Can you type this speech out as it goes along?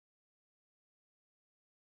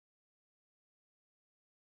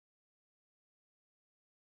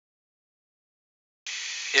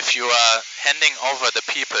If you are handing over the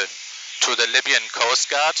people to the Libyan Coast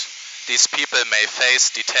Guard, these people may face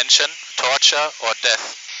detention, torture, or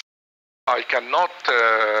death. I cannot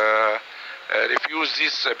refuse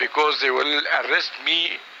this because they will arrest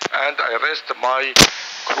me and arrest my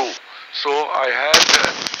crew. So I had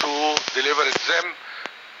to deliver them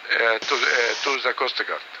to the Coast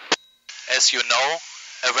Guard. As you know,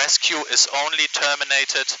 a rescue is only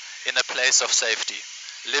terminated in a place of safety.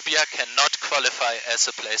 Libya cannot qualify as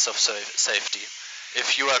a place of safety.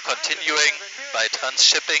 If you are continuing by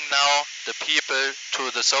transshipping now the people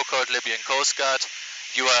to the so-called Libyan Coast Guard,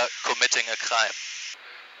 you are committing a crime.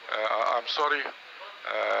 I'm sorry.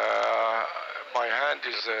 My hand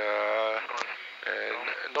is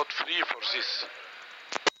not free for this.